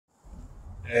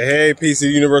Hey, peace of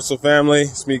the universal family.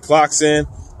 It's me, Clocksyn.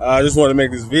 I just wanted to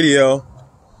make this video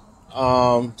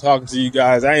talking to you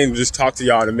guys. I ain't just talk to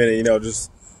y'all in a minute,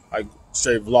 just like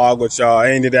straight vlog with y'all. I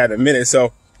ain't did that in a minute.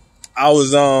 So I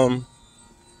was coming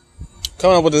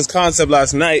up with this concept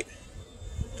last night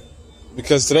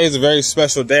because today's a very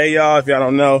special day, y'all. If y'all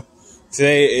don't know,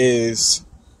 today is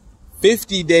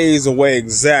 50 days away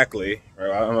exactly.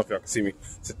 Right? I don't know if y'all can see me.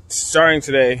 Starting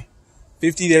today,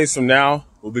 50 days from now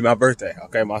will be my birthday,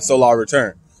 okay? My solar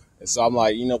return. And so I'm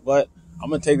like, you know what?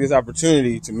 I'm going to take this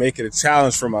opportunity to make it a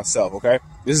challenge for myself, okay?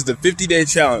 This is the 50-day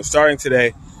challenge starting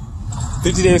today.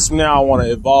 50 days from now, I want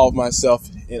to evolve myself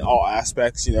in all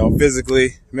aspects,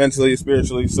 physically, mentally,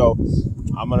 spiritually. So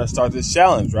I'm going to start this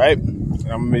challenge, right? And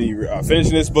I'm going to be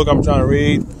finishing this book I'm trying to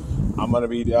read. I'm going to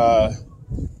be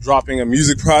dropping a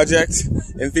music project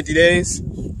in 50 days.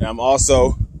 And I'm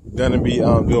also going to be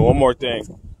doing one more thing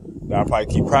that I'll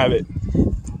probably keep private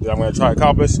that I'm going to try to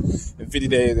accomplish in 50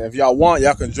 days. And if y'all want,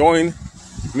 y'all can join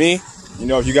me.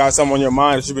 If you got something on your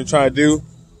mind that you've been trying to do,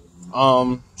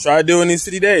 try to do it in these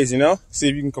 50 days, see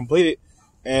if you can complete it.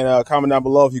 And comment down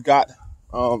below if you got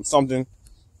something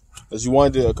that you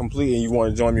wanted to complete and you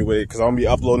want to join me with it, because I'm going to be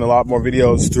uploading a lot more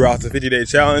videos throughout the 50-day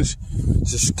challenge,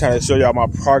 just kind of show y'all my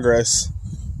progress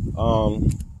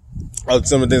of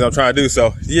some of the things I'm trying to do.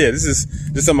 So yeah, this is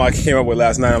just something I came up with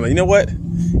last night. I'm like, you know what?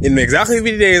 In exactly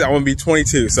 50 days, I'm going to be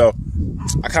 22. So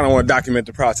I kind of want to document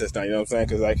the process now, you know what I'm saying?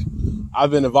 Because I've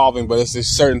been evolving, but it's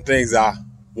just certain things I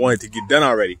wanted to get done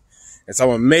already. And so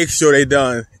I'm going to make sure they're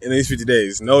done in these 50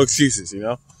 days. No excuses,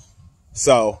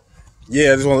 So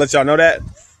yeah, I just want to let y'all know that.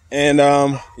 And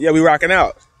yeah, we rocking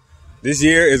out. This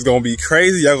year is going to be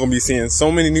crazy. Y'all going to be seeing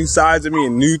so many new sides of me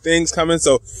and new things coming.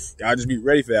 So y'all just be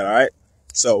ready for that, all right?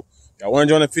 So y'all want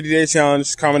to join the 50-day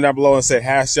challenge, comment down below and say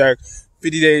hashtag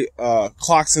 50-day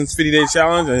Clocksyn's 50-day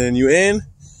challenge, and then you in.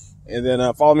 And then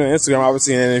follow me on Instagram,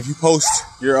 obviously. And if you post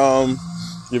your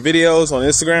videos on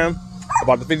Instagram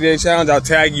about the 50-day challenge, I'll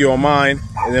tag you on mine,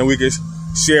 and then we can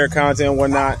share content and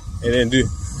whatnot, and then do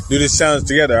this challenge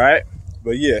together, all right?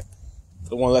 But yeah,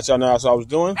 I want to let y'all know that's what I was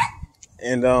doing.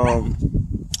 And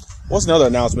what's another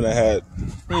announcement I had?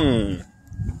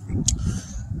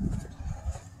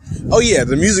 Oh yeah,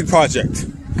 the music project.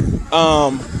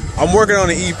 I'm working on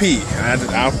an EP.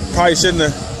 I probably shouldn't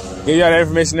have given y'all that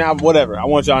information now, but whatever. I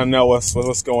want y'all to know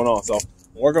what's going on. So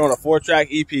I'm working on a 4-track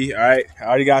EP. All right, I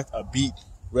already got a beat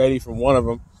ready from one of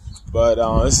them, but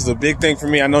this is a big thing for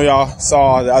me. I know y'all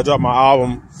saw that I dropped my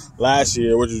album last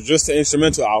year, which was just an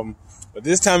instrumental album, but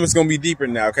this time it's gonna be deeper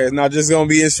now. Okay, it's not just gonna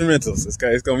be instrumentals. It's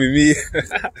gonna be me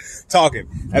talking.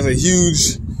 That's a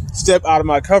huge step out of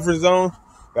my comfort zone.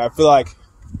 But I feel like,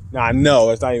 now I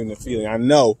know it's not even a feeling. I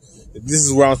know that this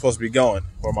is where I'm supposed to be going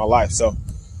for my life. So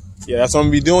yeah, that's what I'm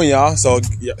gonna be doing, y'all. So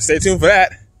yeah, stay tuned for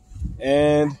that.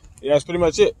 And yeah, that's pretty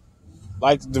much it.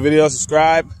 Like the video,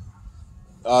 subscribe.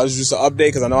 This is just an update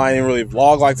because I know I ain't really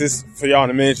vlog like this for y'all in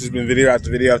a minute. It's just been video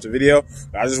after video after video.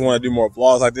 But I just want to do more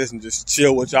vlogs like this and just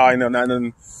chill with y'all. Not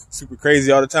nothing super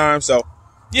crazy all the time. So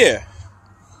yeah,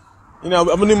 I'm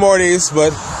gonna do more of these. But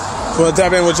just want to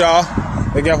tap in with y'all.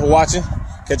 Thank y'all for watching.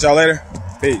 Catch y'all later.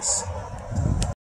 Peace.